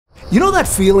You know that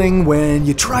feeling when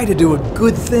you try to do a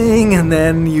good thing and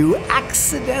then you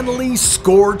accidentally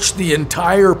scorch the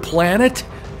entire planet?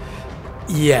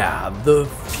 Yeah, the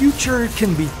future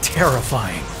can be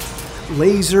terrifying.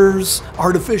 Lasers,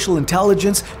 artificial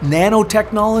intelligence,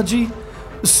 nanotechnology.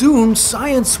 Soon,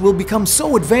 science will become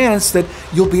so advanced that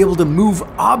you'll be able to move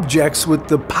objects with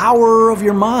the power of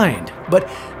your mind. But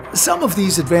some of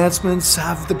these advancements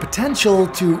have the potential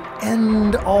to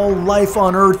end all life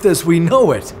on Earth as we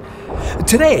know it.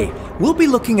 Today, we'll be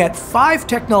looking at 5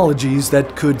 technologies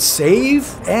that could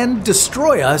save and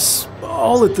destroy us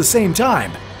all at the same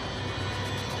time.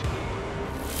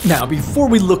 Now, before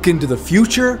we look into the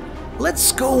future,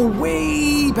 let's go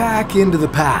way back into the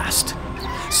past.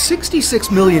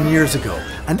 66 million years ago,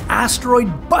 an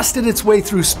asteroid busted its way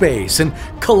through space and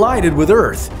collided with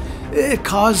Earth. It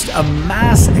caused a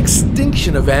mass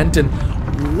extinction event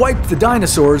and wiped the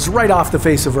dinosaurs right off the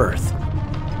face of Earth.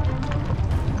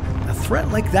 A threat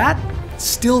like that?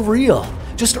 Still real.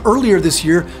 Just earlier this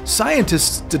year,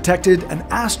 scientists detected an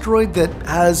asteroid that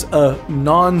has a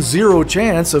non-zero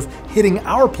chance of hitting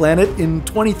our planet in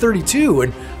 2032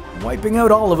 and wiping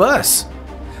out all of us.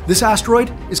 This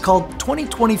asteroid is called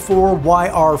 2024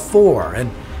 YR4,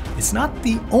 and it's not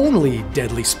the only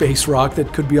deadly space rock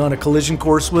that could be on a collision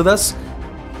course with us.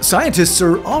 Scientists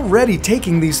are already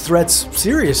taking these threats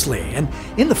seriously, and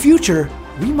in the future,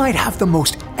 we might have the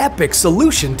most epic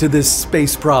solution to this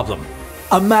space problem.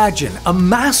 Imagine a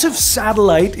massive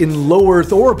satellite in low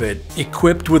Earth orbit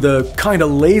equipped with a kind of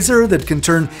laser that can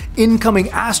turn incoming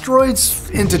asteroids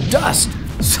into dust.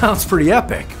 Sounds pretty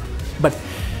epic. But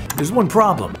there's one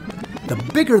problem. The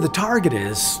bigger the target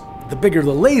is, the bigger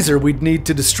the laser we'd need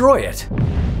to destroy it.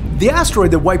 The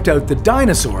asteroid that wiped out the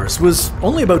dinosaurs was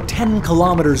only about 10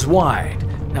 kilometers wide.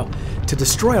 Now, to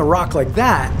destroy a rock like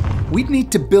that, we'd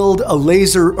need to build a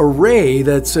laser array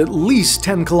that's at least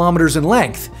 10 kilometers in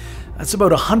length. That's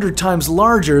about 100 times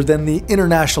larger than the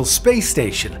International Space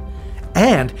Station.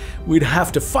 And we'd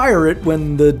have to fire it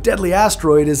when the deadly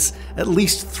asteroid is at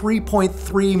least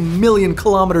 3.3 million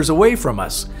kilometers away from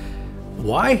us.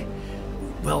 Why?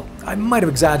 Well, I might have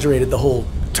exaggerated the whole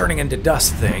turning into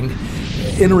dust thing.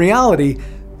 In reality,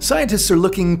 scientists are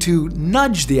looking to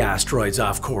nudge the asteroids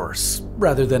off course,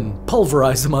 rather than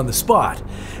pulverize them on the spot.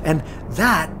 And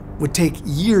that would take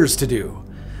years to do.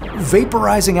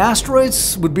 Vaporizing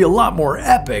asteroids would be a lot more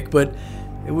epic, but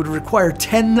it would require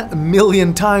 10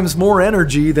 million times more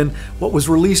energy than what was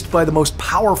released by the most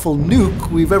powerful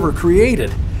nuke we've ever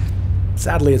created.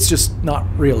 Sadly, it's just not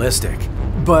realistic.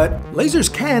 But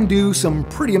lasers can do some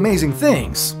pretty amazing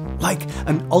things. Like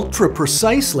an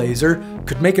ultra-precise laser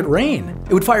could make it rain.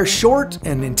 It would fire short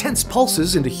and intense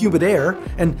pulses into humid air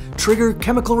and trigger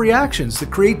chemical reactions that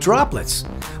create droplets.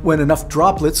 When enough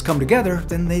droplets come together,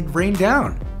 then they'd rain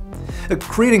down.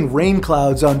 Creating rain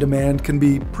clouds on demand can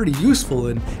be pretty useful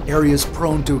in areas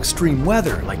prone to extreme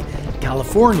weather, like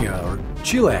California or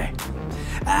Chile.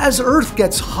 As Earth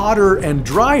gets hotter and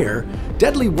drier,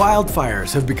 deadly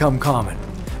wildfires have become common.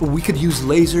 We could use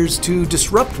lasers to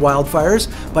disrupt wildfires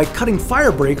by cutting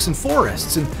fire breaks in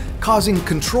forests and causing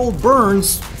controlled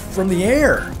burns from the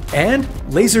air. And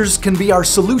lasers can be our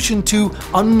solution to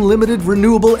unlimited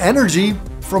renewable energy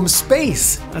from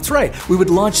space. That's right, we would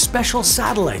launch special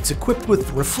satellites equipped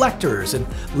with reflectors and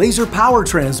laser power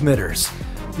transmitters.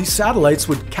 These satellites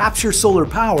would capture solar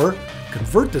power,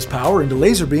 convert this power into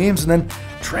laser beams, and then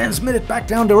transmit it back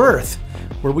down to Earth,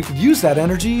 where we could use that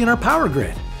energy in our power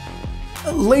grid.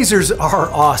 Lasers are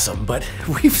awesome, but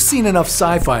we've seen enough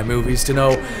sci-fi movies to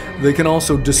know they can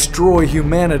also destroy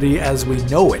humanity as we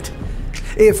know it.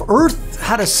 If Earth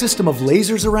had a system of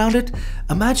lasers around it,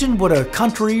 imagine what a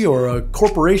country or a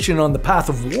corporation on the path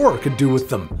of war could do with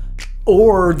them.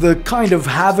 Or the kind of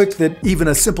havoc that even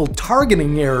a simple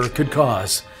targeting error could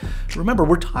cause. Remember,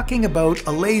 we're talking about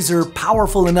a laser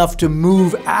powerful enough to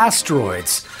move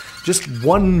asteroids. Just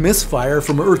one misfire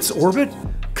from Earth's orbit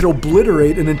could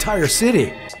obliterate an entire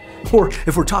city. Or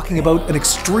if we're talking about an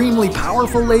extremely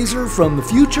powerful laser from the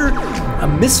future,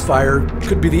 a misfire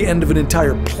could be the end of an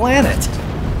entire planet.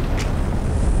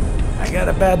 I got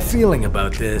a bad feeling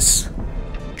about this.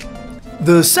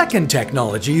 The second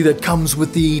technology that comes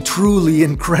with the truly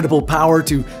incredible power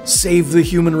to save the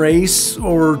human race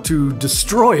or to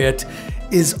destroy it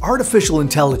is artificial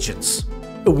intelligence.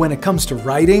 When it comes to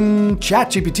writing,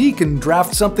 ChatGPT can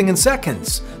draft something in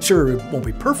seconds. Sure, it won't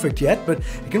be perfect yet, but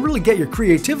it can really get your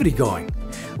creativity going.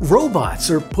 Robots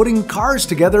are putting cars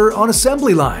together on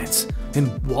assembly lines. In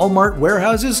Walmart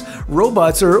warehouses,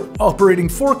 robots are operating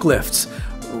forklifts.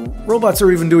 Robots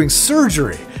are even doing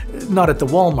surgery, not at the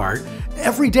Walmart.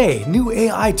 Every day, new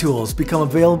AI tools become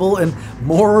available and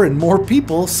more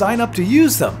people sign up to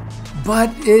use them.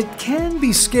 But it can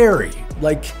be scary.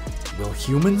 Like, will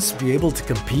humans be able to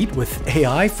compete with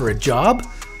AI for a job?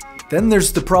 Then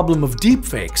there's the problem of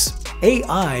deepfakes.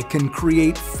 AI can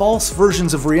create false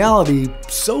versions of reality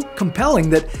so compelling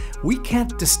that we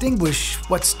can't distinguish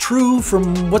what's true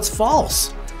from what's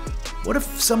false. What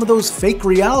if some of those fake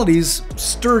realities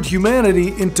stirred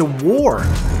humanity into war?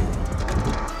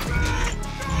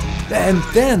 And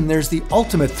then there's the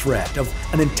ultimate threat of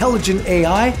an intelligent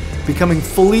AI becoming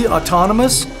fully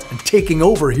autonomous and taking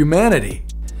over humanity.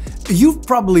 You've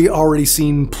probably already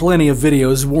seen plenty of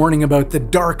videos warning about the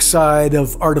dark side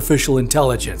of artificial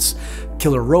intelligence.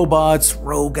 Killer robots,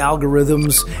 rogue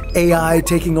algorithms, AI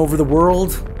taking over the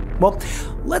world. Well,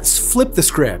 let's flip the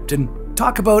script and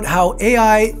talk about how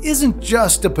AI isn't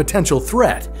just a potential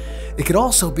threat. It could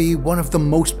also be one of the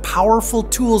most powerful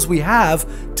tools we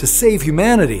have to save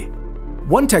humanity.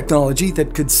 One technology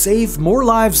that could save more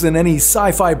lives than any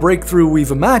sci-fi breakthrough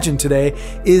we've imagined today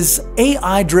is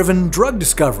AI-driven drug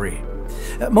discovery.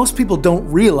 Most people don't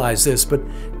realize this, but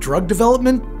drug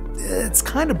development, it's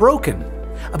kind of broken.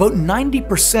 About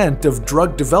 90% of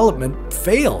drug development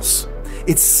fails.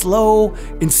 It's slow,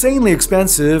 insanely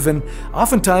expensive, and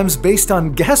oftentimes based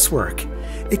on guesswork.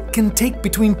 It can take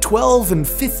between 12 and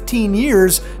 15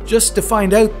 years just to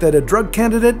find out that a drug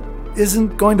candidate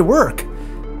isn't going to work.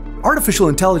 Artificial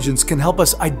intelligence can help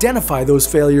us identify those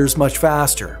failures much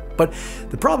faster, but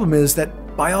the problem is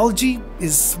that biology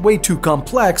is way too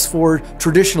complex for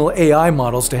traditional AI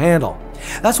models to handle.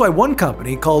 That's why one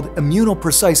company called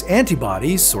ImmunoPrecise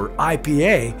Antibodies, or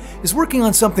IPA, is working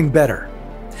on something better.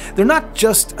 They're not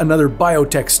just another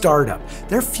biotech startup.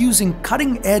 They're fusing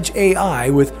cutting-edge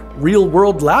AI with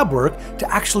real-world lab work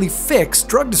to actually fix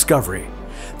drug discovery.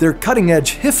 Their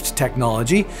cutting-edge HIFT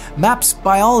technology maps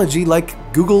biology like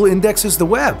Google indexes the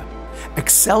web,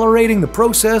 accelerating the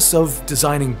process of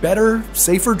designing better,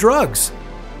 safer drugs.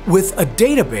 With a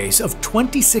database of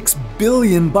 26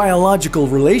 billion biological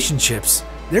relationships,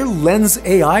 their Lens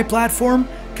AI platform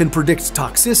can predict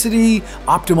toxicity,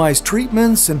 optimize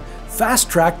treatments, and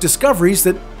fast-track discoveries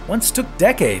that once took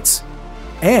decades.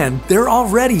 And they're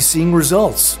already seeing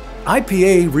results.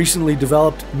 IPA recently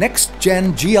developed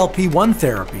next-gen GLP-1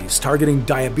 therapies targeting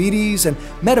diabetes and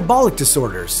metabolic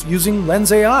disorders using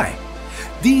Lens AI.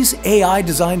 These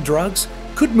AI-designed drugs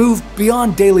could move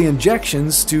beyond daily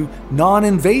injections to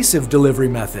non-invasive delivery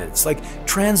methods like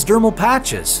transdermal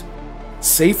patches.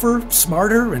 Safer,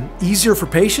 smarter, and easier for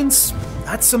patients?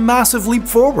 That's a massive leap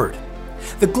forward.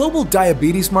 The global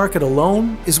diabetes market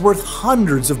alone is worth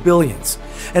hundreds of billions,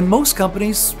 and most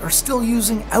companies are still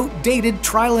using outdated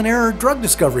trial-and-error drug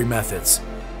discovery methods.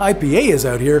 IPA is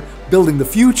out here building the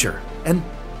future, and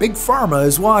Big Pharma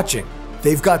is watching.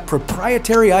 They've got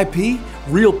proprietary IP,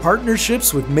 real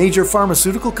partnerships with major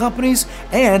pharmaceutical companies,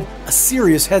 and a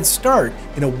serious head start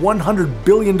in a $100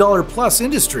 billion plus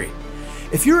industry.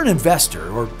 If you're an investor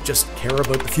or just care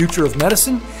about the future of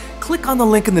medicine, click on the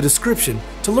link in the description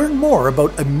to learn more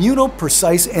about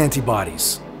ImmunoPrecise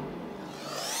Antibodies.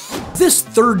 This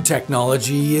third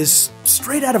technology is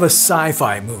straight out of a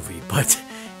sci-fi movie, but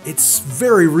it's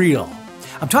very real.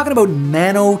 I'm talking about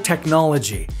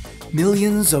nanotechnology.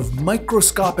 Millions of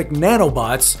microscopic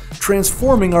nanobots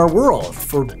transforming our world,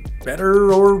 for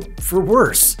better or for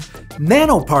worse.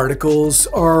 Nanoparticles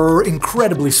are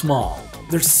incredibly small.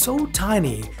 They're so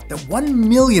tiny that 1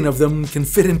 million of them can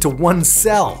fit into one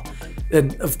cell.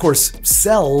 And of course,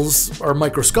 cells are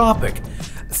microscopic.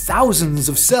 Thousands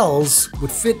of cells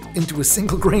would fit into a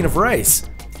single grain of rice.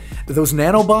 Those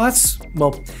nanobots,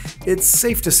 well, it's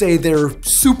safe to say they're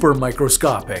super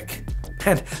microscopic.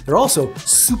 And they're also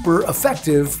super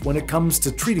effective when it comes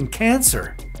to treating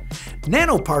cancer.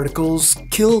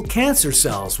 Nanoparticles kill cancer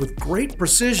cells with great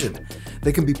precision.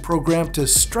 They can be programmed to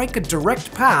strike a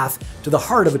direct path to the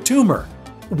heart of a tumor.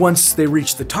 Once they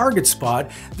reach the target spot,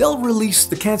 they'll release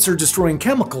the cancer-destroying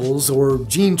chemicals or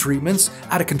gene treatments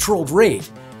at a controlled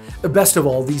rate. Best of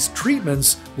all, these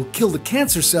treatments will kill the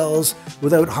cancer cells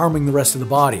without harming the rest of the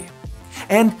body.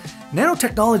 And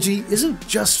nanotechnology isn't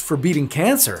just for beating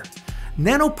cancer.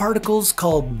 Nanoparticles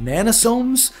called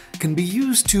nanosomes can be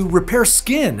used to repair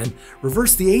skin and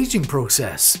reverse the aging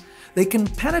process. They can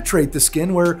penetrate the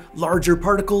skin where larger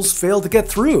particles fail to get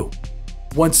through.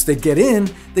 Once they get in,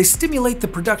 they stimulate the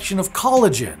production of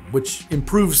collagen, which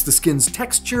improves the skin's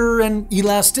texture and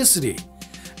elasticity.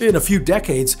 In a few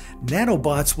decades,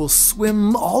 nanobots will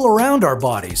swim all around our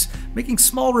bodies, making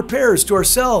small repairs to our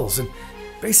cells and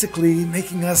basically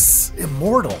making us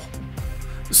immortal.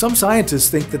 Some scientists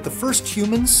think that the first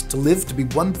humans to live to be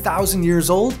 1,000 years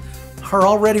old are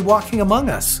already walking among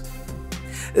us.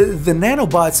 The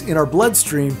nanobots in our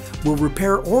bloodstream will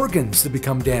repair organs that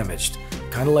become damaged,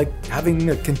 kind of like having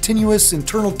a continuous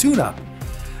internal tune-up.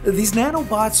 These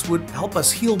nanobots would help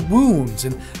us heal wounds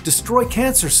and destroy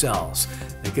cancer cells.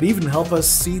 They could even help us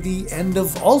see the end of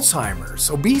Alzheimer's,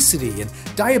 obesity, and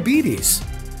diabetes.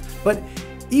 But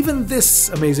even this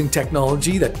amazing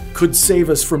technology that could save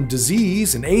us from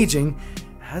disease and aging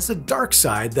has a dark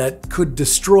side that could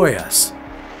destroy us.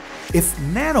 If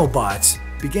nanobots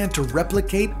began to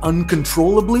replicate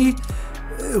uncontrollably,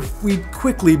 we'd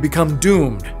quickly become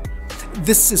doomed.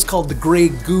 This is called the gray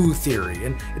goo theory,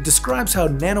 and it describes how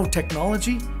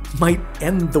nanotechnology might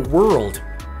end the world.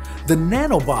 The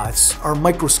nanobots are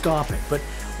microscopic, but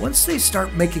once they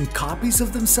start making copies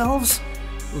of themselves,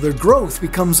 their growth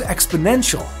becomes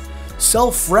exponential.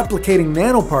 Self-replicating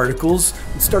nanoparticles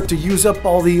would start to use up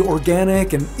all the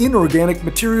organic and inorganic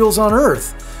materials on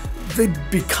Earth. They'd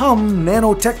become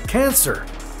nanotech cancer,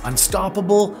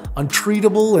 unstoppable,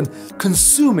 untreatable, and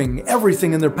consuming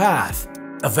everything in their path.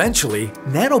 Eventually,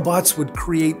 nanobots would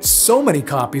create so many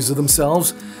copies of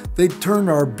themselves, they'd turn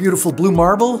our beautiful blue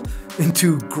marble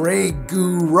into gray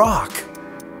goo rock.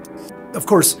 Of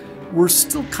course, we're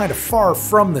still kind of far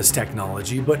from this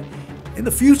technology, but in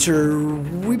the future,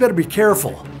 we better be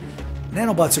careful.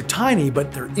 Nanobots are tiny,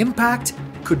 but their impact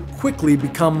could quickly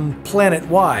become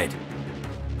planet-wide.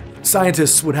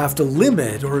 Scientists would have to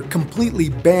limit or completely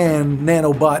ban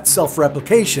nanobot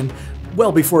self-replication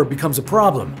well before it becomes a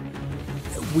problem.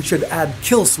 We should add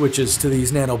kill switches to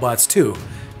these nanobots too,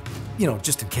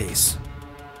 just in case.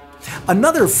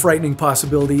 Another frightening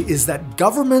possibility is that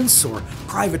governments or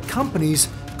private companies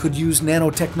could use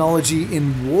nanotechnology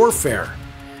in warfare.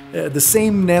 The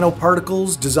same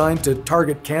nanoparticles designed to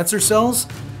target cancer cells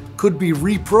could be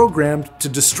reprogrammed to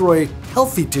destroy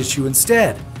healthy tissue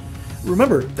instead.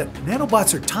 Remember that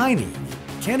nanobots are tiny.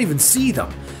 You can't even see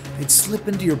them. They'd slip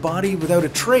into your body without a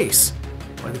trace.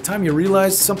 By the time you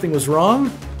realized something was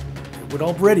wrong, it would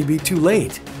already be too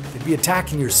late. They'd be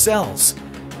attacking your cells.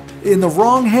 In the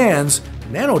wrong hands,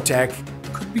 nanotech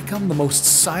could become the most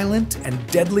silent and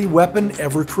deadly weapon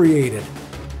ever created.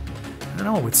 I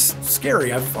know, it's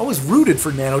scary. I've always rooted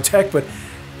for nanotech, but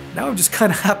now I'm just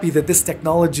kind of happy that this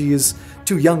technology is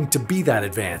too young to be that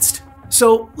advanced.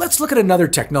 So let's look at another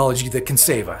technology that can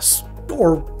save us,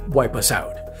 or wipe us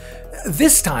out.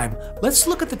 This time, let's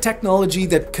look at the technology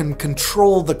that can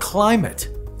control the climate.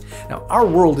 Now, our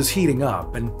world is heating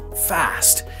up, and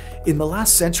fast. In the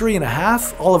last century and a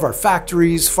half, all of our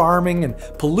factories, farming, and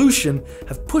pollution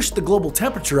have pushed the global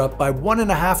temperature up by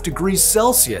 1.5 degrees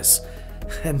Celsius.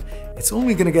 And it's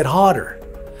only going to get hotter.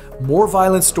 More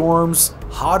violent storms,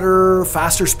 hotter,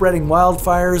 faster spreading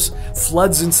wildfires,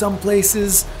 floods in some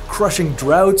places, crushing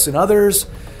droughts in others.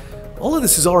 All of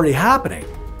this is already happening.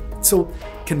 So,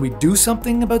 can we do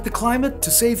something about the climate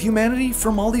to save humanity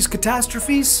from all these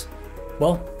catastrophes?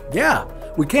 Well, yeah,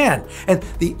 we can. And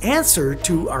the answer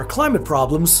to our climate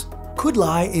problems could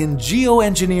lie in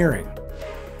geoengineering.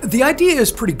 The idea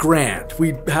is pretty grand.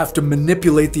 We'd have to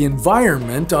manipulate the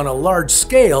environment on a large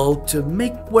scale to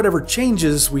make whatever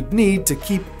changes we'd need to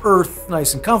keep Earth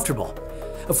nice and comfortable.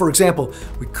 For example,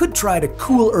 we could try to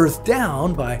cool Earth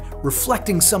down by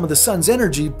reflecting some of the sun's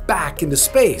energy back into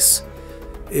space.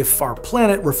 If our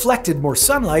planet reflected more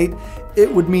sunlight,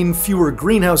 it would mean fewer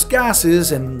greenhouse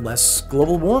gases and less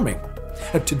global warming.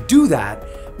 And to do that,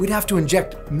 we'd have to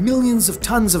inject millions of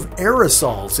tons of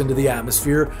aerosols into the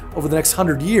atmosphere over the next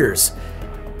 100 years.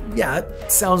 Yeah,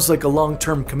 it sounds like a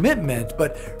long-term commitment,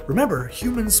 but remember,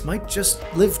 humans might just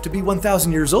live to be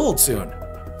 1,000 years old soon.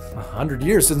 100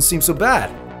 years doesn't seem so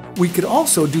bad. We could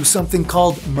also do something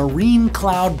called marine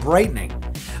cloud brightening.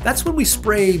 That's when we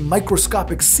spray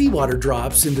microscopic seawater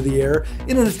drops into the air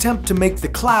in an attempt to make the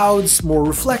clouds more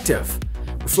reflective.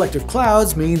 Reflective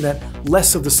clouds mean that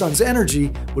less of the sun's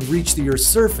energy would reach the Earth's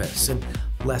surface, and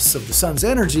less of the sun's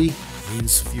energy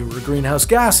means fewer greenhouse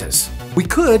gases. We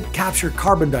could capture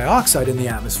carbon dioxide in the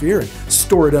atmosphere and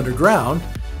store it underground.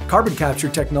 Carbon capture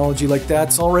technology like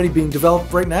that's already being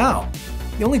developed right now.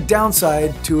 The only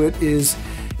downside to it is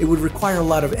it would require a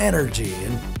lot of energy,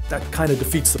 and that kind of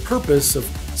defeats the purpose of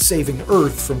saving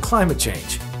Earth from climate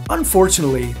change.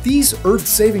 Unfortunately, these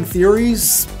Earth-saving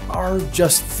theories are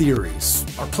just theories.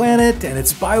 Our planet and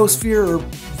its biosphere are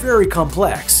very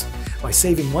complex. By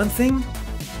saving one thing,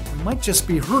 we might just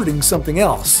be hurting something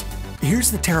else.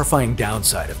 Here's the terrifying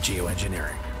downside of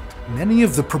geoengineering. Many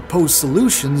of the proposed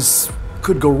solutions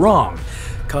could go wrong,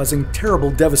 causing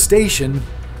terrible devastation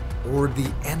or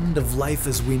the end of life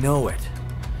as we know it.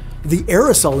 The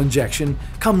aerosol injection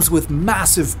comes with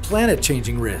massive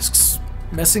planet-changing risks.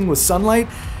 Messing with sunlight,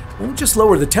 won't just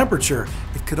lower the temperature,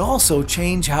 it could also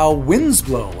change how winds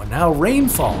blow and how rain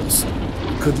falls.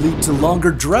 It could lead to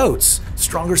longer droughts,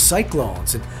 stronger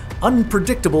cyclones, and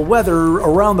unpredictable weather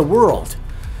around the world.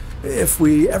 If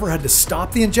we ever had to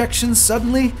stop the injections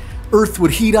suddenly, Earth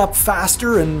would heat up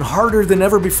faster and harder than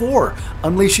ever before,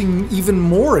 unleashing even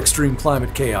more extreme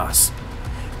climate chaos.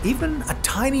 Even a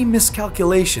tiny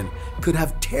miscalculation could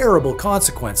have terrible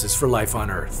consequences for life on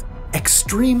Earth.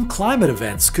 Extreme climate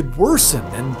events could worsen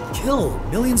and kill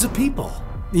millions of people.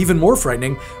 Even more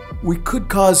frightening, we could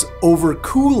cause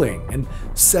overcooling and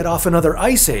set off another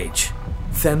ice age.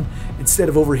 Then, instead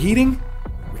of overheating,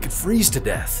 we could freeze to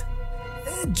death.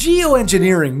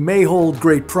 Geoengineering may hold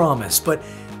great promise, but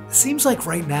it seems like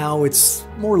right now it's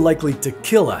more likely to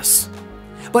kill us.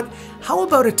 But how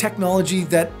about a technology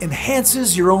that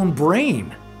enhances your own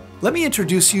brain? Let me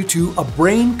introduce you to a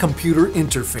brain-computer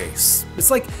interface.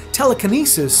 It's like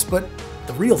telekinesis, but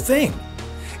the real thing.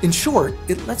 In short,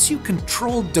 it lets you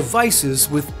control devices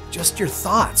with just your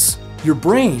thoughts. Your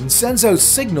brain sends out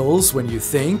signals when you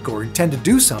think or intend to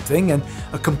do something, and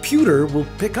a computer will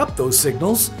pick up those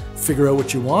signals, figure out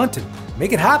what you want, and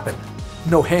make it happen.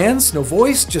 No hands, no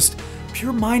voice, just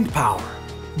pure mind power.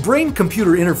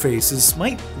 Brain-computer interfaces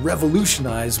might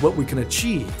revolutionize what we can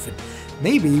achieve, and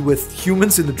maybe with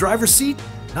humans in the driver's seat,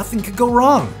 nothing could go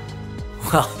wrong.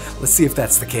 Well, let's see if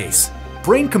that's the case.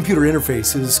 Brain-computer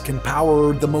interfaces can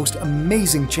power the most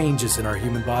amazing changes in our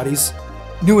human bodies.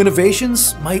 New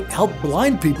innovations might help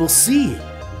blind people see,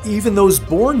 even those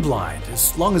born blind,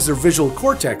 as long as their visual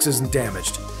cortex isn't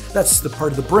damaged. That's the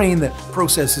part of the brain that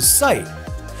processes sight.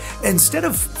 Instead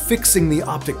of fixing the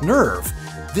optic nerve,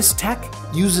 this tech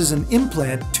uses an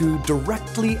implant to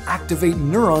directly activate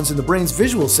neurons in the brain's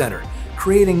visual center,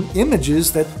 creating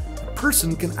images that a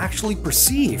person can actually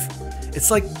perceive. It's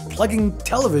like plugging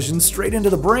television straight into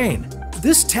the brain.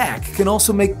 This tech can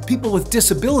also make people with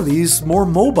disabilities more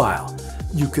mobile.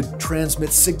 You could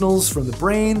transmit signals from the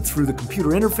brain through the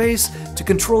computer interface to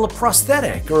control a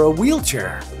prosthetic or a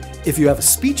wheelchair. If you have a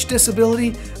speech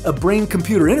disability, a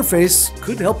brain-computer interface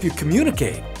could help you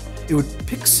communicate. It would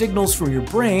pick signals from your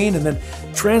brain and then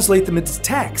translate them into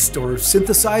text or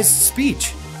synthesized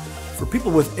speech. For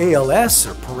people with ALS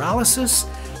or paralysis,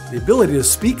 the ability to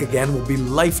speak again will be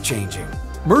life-changing.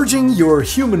 Merging your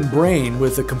human brain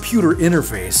with a computer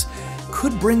interface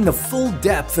could bring the full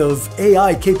depth of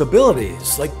AI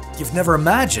capabilities like you've never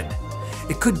imagined.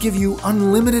 It could give you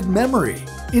unlimited memory,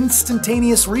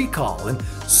 instantaneous recall, and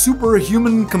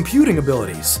superhuman computing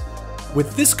abilities.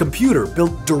 With this computer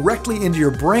built directly into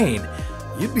your brain,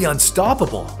 you'd be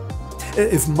unstoppable.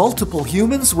 If multiple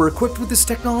humans were equipped with this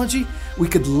technology, we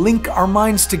could link our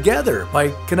minds together by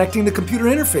connecting the computer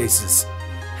interfaces.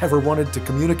 Ever wanted to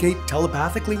communicate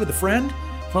telepathically with a friend?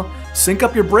 Well, sync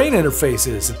up your brain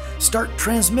interfaces and start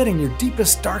transmitting your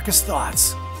deepest, darkest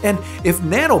thoughts. And if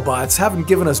nanobots haven't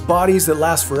given us bodies that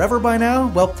last forever by now,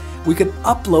 well, we could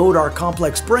upload our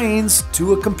complex brains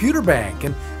to a computer bank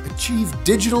and achieve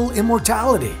digital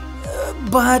immortality.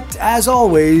 But as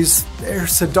always,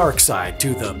 there's a dark side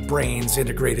to the brains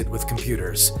integrated with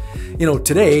computers. You know,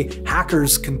 today,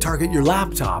 hackers can target your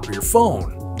laptop or your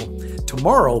phone.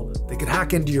 Tomorrow, they could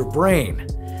hack into your brain.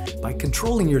 By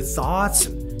controlling your thoughts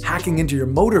and hacking into your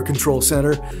motor control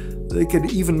center, they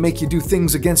could even make you do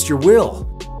things against your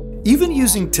will. Even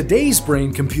using today's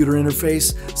brain-computer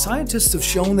interface, scientists have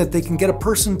shown that they can get a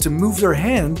person to move their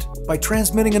hand by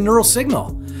transmitting a neural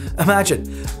signal.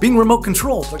 Imagine being remote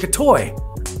controlled like a toy.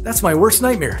 That's my worst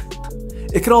nightmare.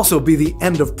 It could also be the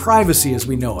end of privacy as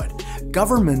we know it.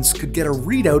 Governments could get a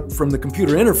readout from the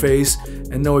computer interface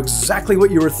and know exactly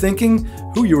what you were thinking,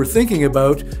 who you were thinking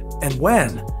about, and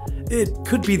when. It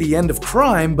could be the end of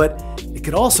crime, but it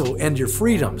could also end your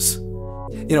freedoms.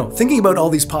 You know, thinking about all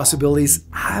these possibilities,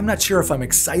 I'm not sure if I'm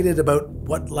excited about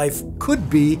what life could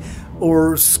be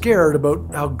or scared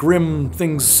about how grim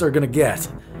things are gonna get.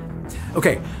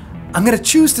 Okay, I'm gonna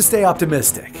choose to stay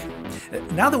optimistic.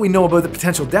 Now that we know about the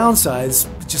potential downsides,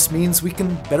 it just means we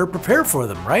can better prepare for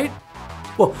them, right?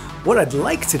 Well, what I'd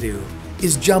like to do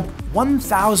is jump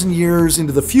 1,000 years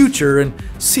into the future and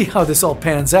see how this all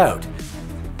pans out.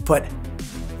 But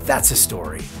that's a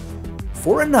story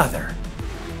for another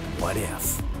What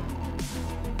If.